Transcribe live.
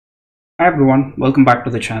Hi everyone, welcome back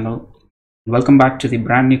to the channel. Welcome back to the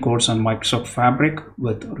brand new course on Microsoft Fabric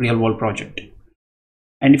with Real World Project.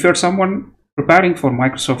 And if you're someone preparing for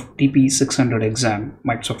Microsoft DP-600 exam,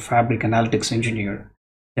 Microsoft Fabric Analytics Engineer,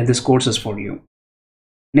 then this course is for you.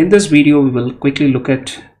 And in this video, we will quickly look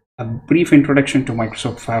at a brief introduction to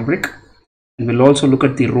Microsoft Fabric, and we'll also look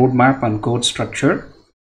at the roadmap and code structure,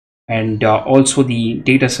 and also the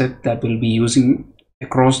dataset that we'll be using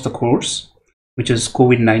across the course, which is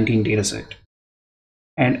COVID-19 dataset.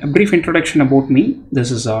 And a brief introduction about me. This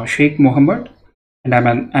is Sheikh Mohammed, and I'm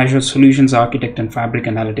an Azure Solutions Architect and Fabric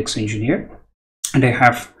Analytics Engineer. And I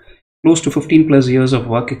have close to 15 plus years of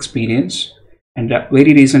work experience. And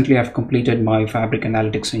very recently, I've completed my Fabric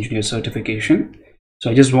Analytics Engineer certification. So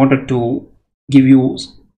I just wanted to give you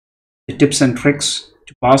the tips and tricks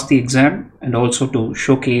to pass the exam, and also to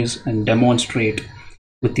showcase and demonstrate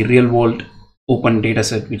with the real world open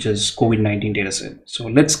dataset, which is COVID-19 dataset. So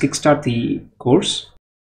let's kickstart the course.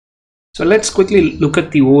 So let's quickly look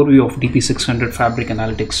at the overview of DP-600 Fabric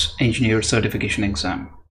Analytics Engineer Certification Exam.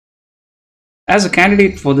 As a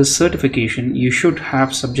candidate for this certification, you should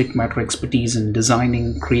have subject matter expertise in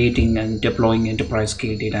designing, creating, and deploying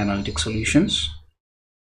enterprise-scale data analytics solutions.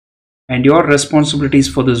 And your responsibilities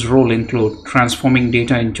for this role include transforming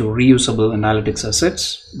data into reusable analytics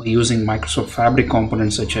assets by using Microsoft Fabric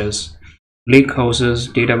components such as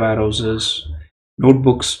lakehouses, data warehouses,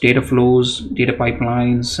 notebooks, data flows, data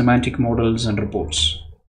pipelines, semantic models, and reports.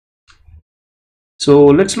 So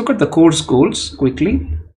let's look at the course goals quickly.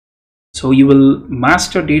 So you will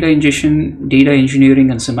master data ingestion, data engineering,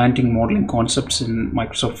 and semantic modeling concepts in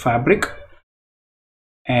Microsoft Fabric.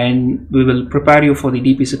 And we will prepare you for the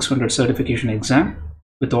DP-600 certification exam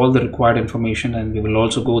with all the required information, and we will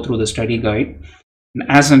also go through the study guide. And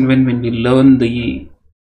as and when we learn the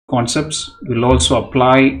concepts, we'll also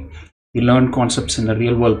apply the learned concepts in a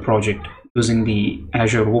real world project using the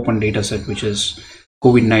Azure Open Dataset, which is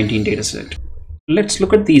COVID-19 dataset. Let's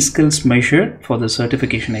look at the skills measured for the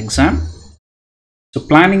certification exam. So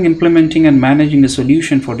planning, implementing, and managing a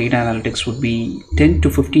solution for data analytics would be 10 to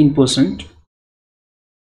 15%.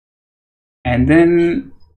 And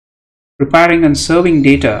then preparing and serving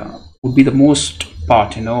data would be the most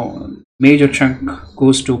part, major chunk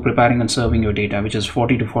goes to preparing and serving your data, which is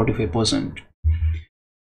 40 to 45%.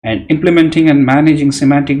 And implementing and managing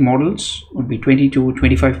semantic models would be 20 to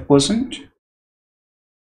 25%.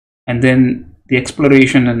 And then the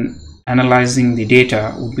exploration and analyzing the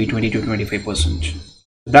data would be 20 to 25%.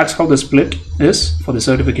 That's how the split is for the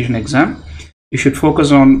certification exam. You should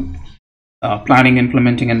focus on planning,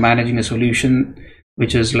 implementing, and managing a solution,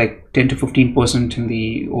 which is like 10 to 15% in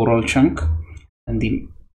the overall chunk. And the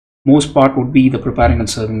most part would be the preparing and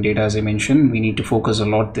serving data. As I mentioned, we need to focus a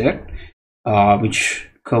lot there, which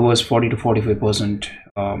covers 40 to 45%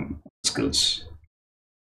 skills.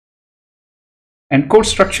 And code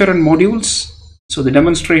structure and modules. So the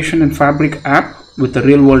demonstration in Fabric app with the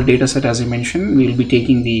real world dataset, as I mentioned, we will be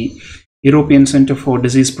taking the European Center for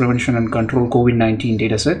Disease Prevention and Control COVID-19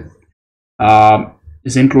 dataset.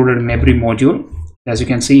 Is included in every module. As you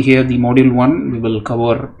can see here, the module 1, we will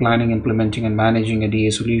cover planning, implementing, and managing a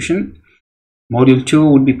DA solution. Module 2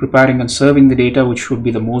 would be preparing and serving the data, which would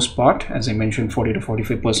be the most part. As I mentioned, 40 to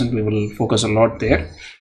 45%, we will focus a lot there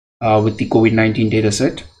with the COVID-19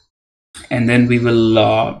 dataset. And then we will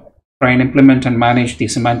try and implement and manage the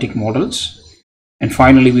semantic models. And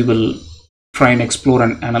finally, we will try and explore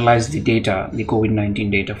and analyze the data, the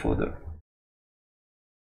COVID-19 data further.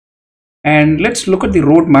 And let's look at the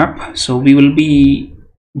roadmap. So we will be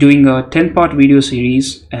doing a 10-part video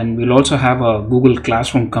series, and we'll also have a Google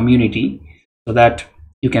Classroom community so that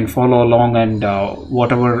you can follow along, and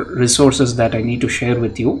whatever resources that I need to share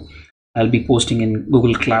with you, I'll be posting in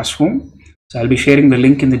Google Classroom. So I'll be sharing the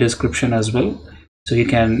link in the description as well. So you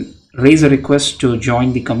can raise a request to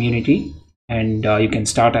join the community, and you can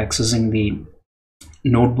start accessing the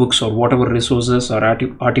notebooks or whatever resources or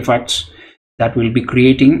artifacts that we'll be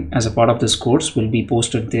creating as a part of this course will be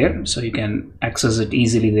posted there, so you can access it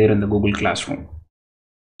easily there in the Google Classroom.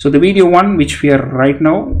 So the video 1, which we are right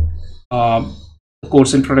now, the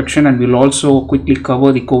course introduction, and we'll also quickly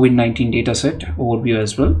cover the COVID-19 dataset overview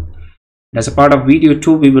as well. And as a part of video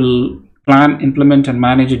 2, we will plan, implement, and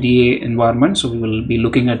manage a DA environment. So we will be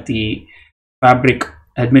looking at the Fabric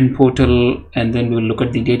admin portal, and then we will look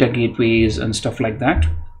at the data gateways and stuff like that.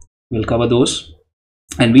 We'll cover those.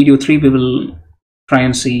 And video 3, we will try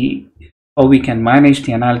and see how we can manage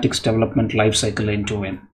the analytics development lifecycle end to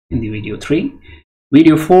end in the video 3.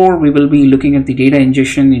 Video 4, we will be looking at the data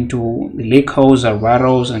ingestion into the lakehouse or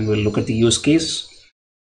warehouse, and we'll look at the use case.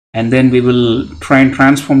 And then we will try and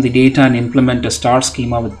transform the data and implement a star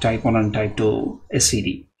schema with type 1 and type 2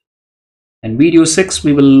 SCD. And video 6,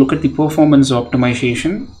 we will look at the performance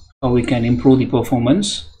optimization, how we can improve the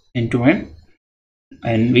performance end to end.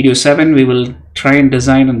 And video 7, we will try and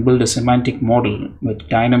design and build a semantic model with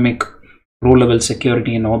dynamic row level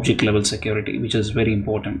security and object level security, which is very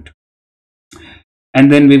important.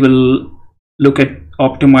 And then we will look at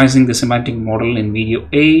optimizing the semantic model in video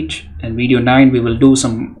 8, and video 9 we will do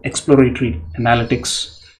some exploratory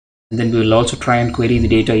analytics, and then we will also try and query the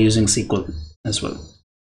data using SQL as well.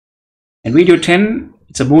 And video 10,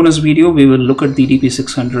 it's a bonus video. We will look at the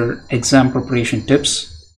DP-600 exam preparation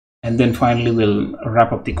tips, and then finally we'll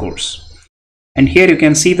wrap up the course. And here you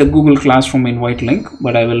can see the Google Classroom invite link,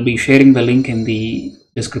 but I will be sharing the link in the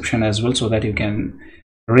description as well, so that you can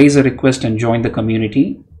raise a request and join the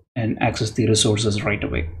community and access the resources right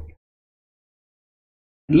away.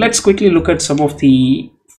 Let's quickly look at some of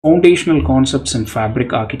the foundational concepts in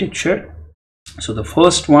Fabric architecture. So the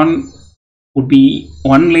first one would be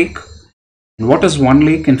one lake. And what is one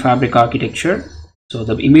lake in Fabric architecture? So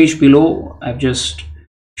the image below, I've just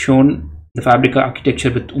shown the Fabric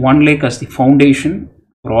architecture with one lake as the foundation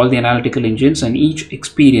for all the analytical engines, and each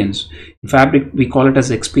experience in Fabric, we call it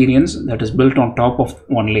as experience, that is built on top of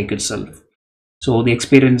one lake itself. So the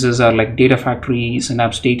experiences are like Data Factory,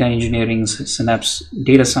 Synapse Data Engineering, Synapse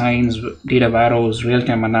Data Science, Data Warehouse,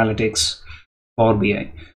 Real-Time Analytics, Power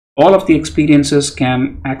BI. All of the experiences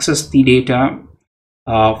can access the data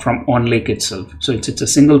from one lake itself. So it's a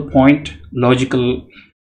single point, logical,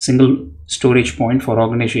 single storage point for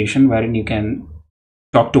organization, wherein you can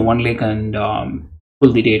talk to one lake and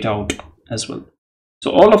pull the data out as well. So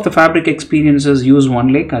all of the Fabric experiences use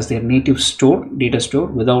one lake as their native data store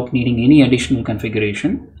without needing any additional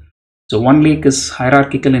configuration. So one lake is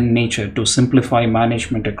hierarchical in nature to simplify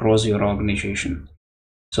management across your organization.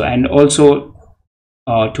 So, and also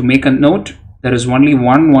to make a note, there is only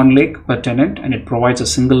one lake per tenant, and it provides a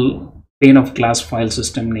single pane of glass file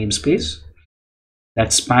system namespace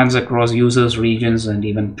that spans across users, regions, and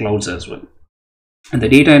even clouds as well. And the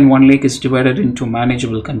data in one lake is divided into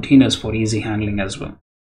manageable containers for easy handling as well.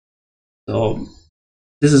 So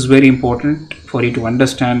this is very important for you to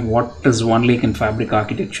understand what is one lake in Fabric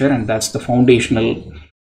architecture, and that's the foundational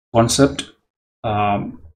concept.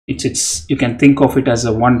 You can think of it as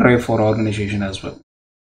a OneDrive for organization as well.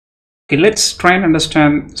 Okay, let's try and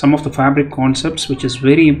understand some of the Fabric concepts, which is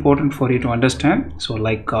very important for you to understand. So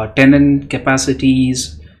like tenant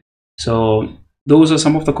capacities. So those are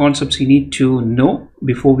some of the concepts you need to know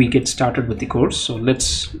before we get started with the course. So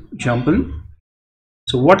let's jump in.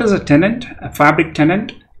 So what is a tenant? A Fabric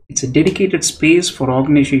tenant, it's a dedicated space for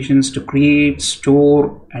organizations to create,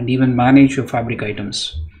 store, and even manage your Fabric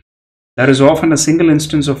items. There is often a single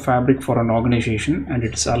instance of Fabric for an organization, and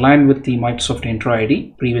it's aligned with the Microsoft Entra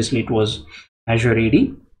ID. Previously it was Azure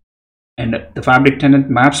AD. And the Fabric tenant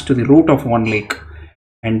maps to the root of one lake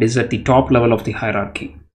and is at the top level of the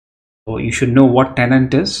hierarchy. So you should know what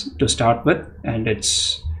tenant is to start with, and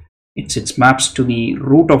it's maps to the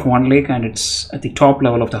root of one lake, and it's at the top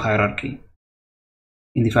level of the hierarchy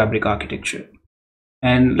in the Fabric architecture.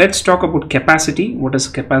 And let's talk about capacity. What is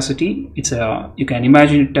capacity? You can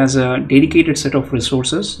imagine it as a dedicated set of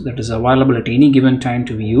resources that is available at any given time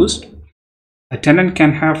to be used. A tenant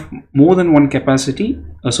can have more than one capacity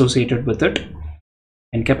associated with it.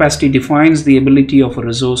 And capacity defines the ability of a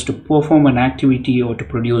resource to perform an activity or to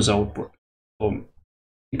produce output. So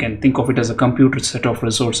you can think of it as a computed set of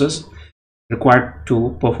resources required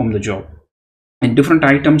to perform the job. And different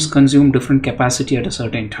items consume different capacity at a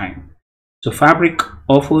certain time. So Fabric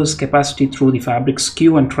offers capacity through the Fabric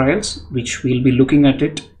SKU and trials, which we'll be looking at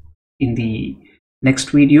it in the next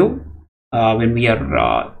video when we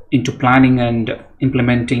are into planning and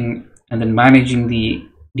implementing and then managing the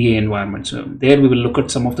DA environment. So there we will look at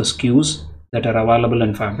some of the SKUs that are available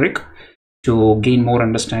in Fabric to gain more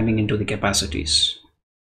understanding into the capacities.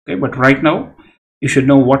 Okay, but right now you should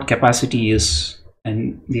know what capacity is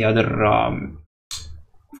and the other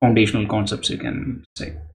foundational concepts you can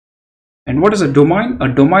say. And what is a domain? A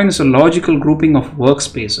domain is a logical grouping of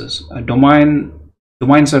workspaces.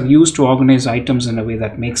 Domains are used to organize items in a way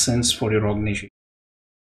that makes sense for your organization.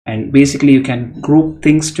 And basically you can group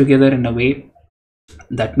things together in a way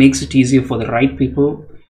that makes it easier for the right people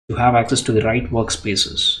to have access to the right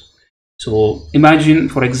workspaces. So imagine,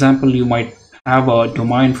 for example, you might have a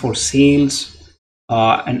domain for sales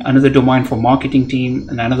and another domain for marketing team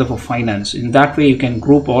and another for finance. In that way you can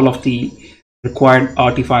group all of the required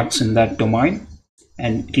artifacts in that domain,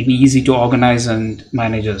 and it will be easy to organize and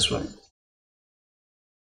manage as well.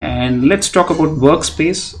 And let's talk about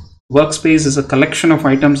workspace. Workspace is a collection of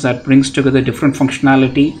items that brings together different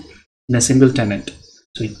functionality in a single tenant.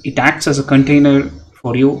 So it acts as a container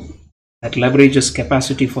for you that leverages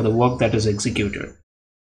capacity for the work that is executed.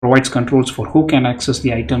 Provides controls for who can access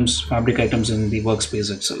the items, fabric items in the workspace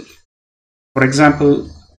itself. For example,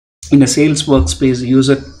 in a sales workspace, the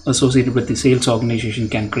user associated with the sales organization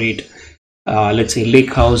can create, let's say,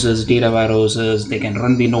 lake houses, data warehouses. They can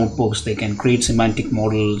run the notebooks, they can create semantic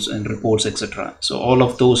models and reports, etc. So all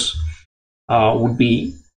of those would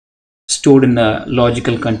be stored in a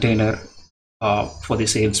logical container for the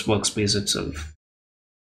sales workspace itself.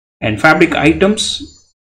 And fabric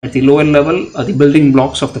items at the lower level are the building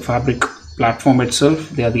blocks of the fabric platform itself.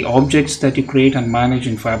 They are the objects that you create and manage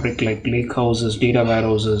in fabric, like lake houses, data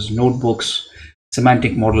warehouses, notebooks,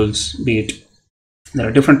 semantic models, be it. There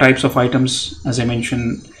are different types of items, as I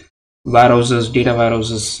mentioned: warehouses, data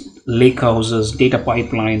warehouses, lake houses, data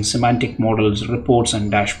pipelines, semantic models, reports,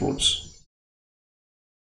 and dashboards.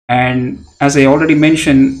 And as I already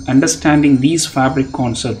mentioned, understanding these fabric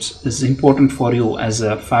concepts is important for you as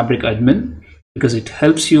a fabric admin, because it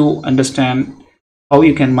helps you understand how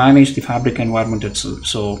you can manage the fabric environment itself.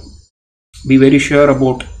 So be very sure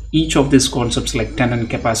about each of these concepts, like tenant,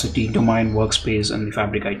 capacity, domain, workspace, and the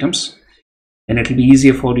fabric items. And it will be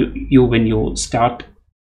easier for you when you start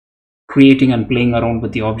creating and playing around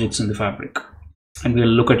with the objects in the fabric. And we'll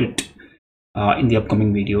look at it in the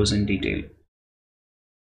upcoming videos in detail.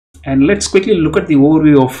 And let's quickly look at the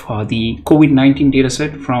overview of the COVID-19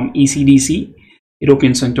 dataset from ECDC,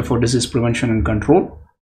 European Center for Disease Prevention and Control.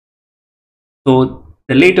 So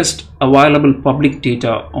the latest available public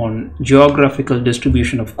data on geographical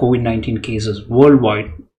distribution of COVID-19 cases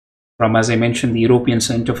worldwide from, as I mentioned, the European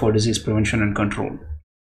Center for Disease Prevention and Control.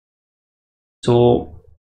 So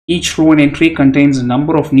each row and entry contains a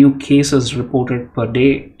number of new cases reported per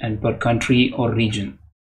day and per country or region.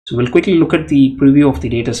 So we'll quickly look at the preview of the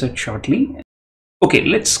dataset shortly. Okay,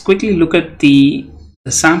 let's quickly look at the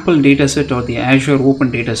sample dataset, or the Azure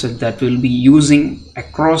Open dataset, that we'll be using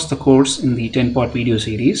across the course in the 10-part video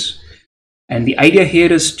series. And the idea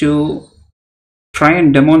here is to try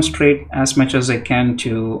and demonstrate as much as I can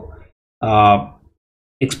to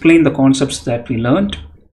explain the concepts that we learned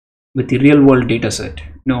with the real world dataset.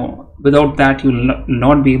 No, without that you'll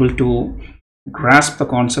not be able to grasp the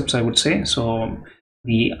concepts, I would say. So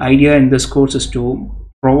the idea in this course is to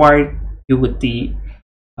provide you with the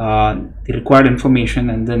required information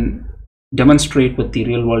and then demonstrate with the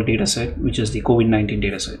real world dataset, which is the COVID-19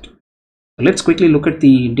 dataset. So let's quickly look at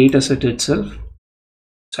the dataset itself.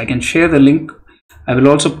 So I can share the link. I will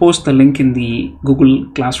also post the link in the Google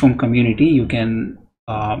Classroom community. You can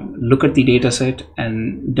look at the dataset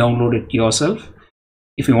and download it yourself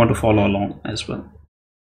if you want to follow along as well.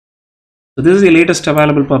 So this is the latest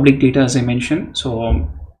available public data, as I mentioned. So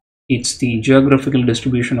it's the geographical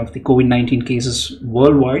distribution of the COVID-19 cases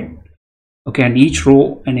worldwide. Okay, and each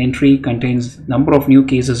row and entry contains number of new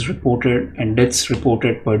cases reported and deaths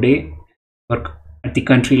reported per day at the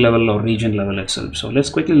country level or region level itself. So let's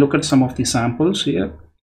quickly look at some of the samples here.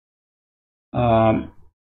 I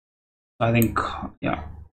think, yeah,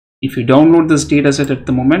 if you download this dataset at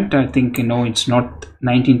the moment, I think, you know, it's not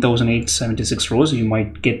 19,876 rows. You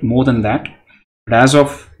might get more than that. But as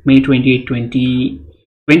of May 28,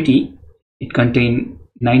 2020, it contained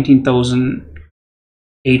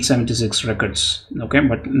 19,876 records. Okay,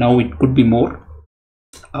 but now it could be more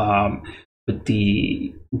with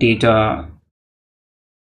the data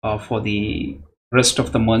for the rest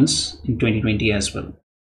of the months in 2020 as well.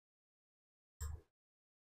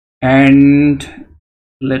 And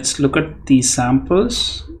let's look at the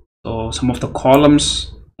samples. So some of the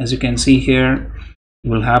columns, as you can see here,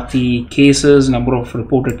 you will have the cases, number of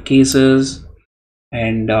reported cases,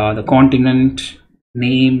 and the continent,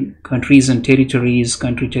 name, countries and territories,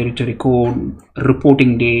 country territory code,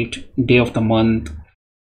 reporting date, day of the month,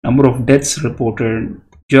 number of deaths reported,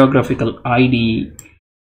 geographical ID,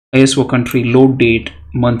 ISO country, load date,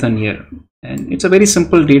 month and year. And it's a very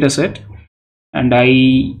simple data set, and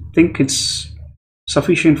I think it's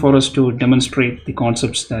sufficient for us to demonstrate the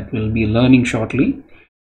concepts that we'll be learning shortly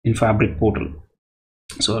in Fabric portal.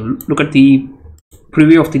 So look at the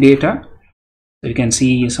preview of the data. So you can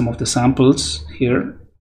see some of the samples here,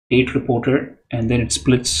 date reported, and then it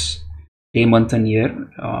splits day, month and year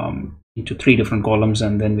into 3 different columns.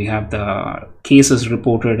 And then we have the cases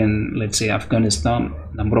reported in, let's say, Afghanistan,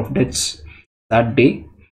 number of deaths that day,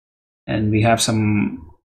 and we have some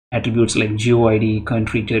attributes like geo ID,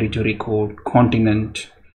 country territory code,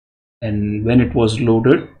 continent, and when it was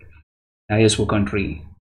loaded, ISO country.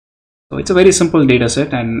 So it's a very simple data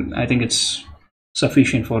set, and I think it's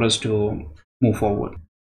sufficient for us to move forward.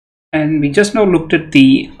 And we just now looked at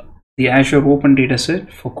the Azure Open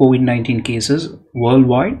Dataset for COVID-19 cases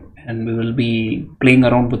worldwide, and we will be playing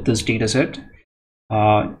around with this dataset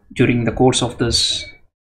during the course of this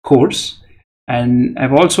course. And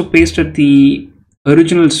I've also pasted the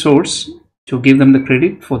original source to give them the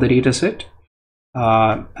credit for the dataset.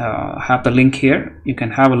 Have the link here. You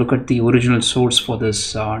can have a look at the original source for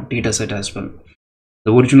this dataset as well.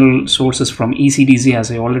 The original source is from ECDC, as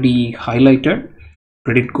I already highlighted.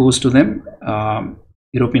 Credit goes to them,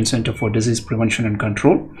 European Center for Disease Prevention and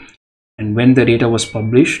Control, and when the data was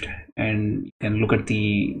published, and you can look at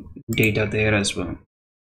the data there as well.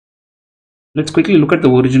 Let's quickly look at the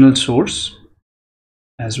original source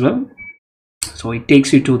as well. So it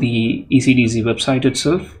takes you to the ECDC website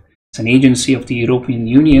itself. It's an agency of the European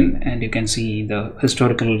Union, and you can see the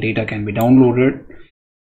historical data can be downloaded,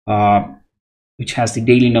 which has the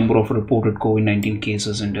daily number of reported COVID-19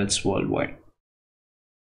 cases and deaths worldwide.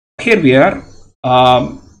 Here we are.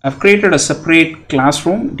 I've created a separate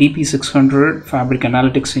classroom, DP-600 Fabric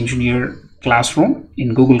Analytics Engineer classroom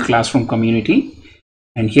in Google Classroom community.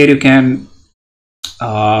 And here you can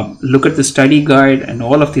look at the study guide and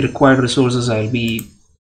all of the required resources. I'll be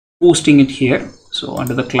posting it here. So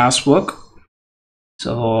under the classwork,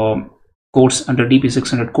 so course under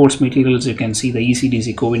DP-600 course materials, you can see the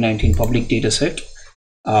ECDC COVID-19 public dataset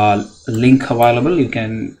link available. You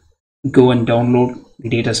can go and download the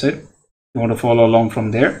dataset if you want to follow along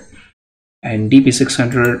from there. And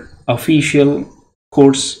DP-600 official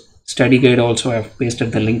course study guide also, I've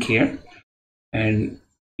pasted the link here, and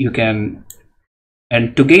you can.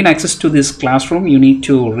 And to gain access to this classroom, you need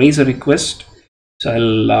to raise a request. So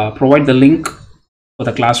I'll provide the link for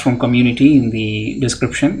the classroom community in the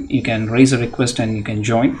description. You can raise a request and you can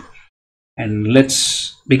join. And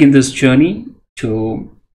let's begin this journey to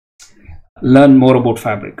learn more about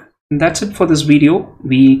Fabric. And that's it for this video.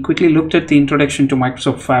 We quickly looked at the introduction to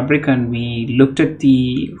Microsoft Fabric, and we looked at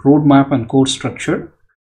the roadmap and course structure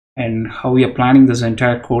and how we are planning this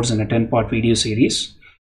entire course in a 10-part video series,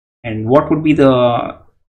 and what would be the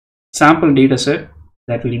sample dataset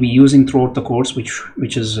that we'll be using throughout the course,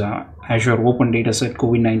 which is Azure Open Dataset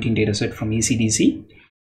COVID-19 dataset from ECDC.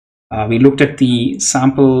 We looked at the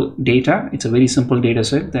sample data. It's a very simple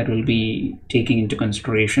dataset that we'll be taking into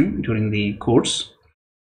consideration during the course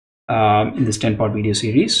in this 10-part video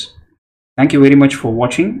series. Thank you very much for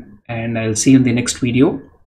watching, and I'll see you in the next video.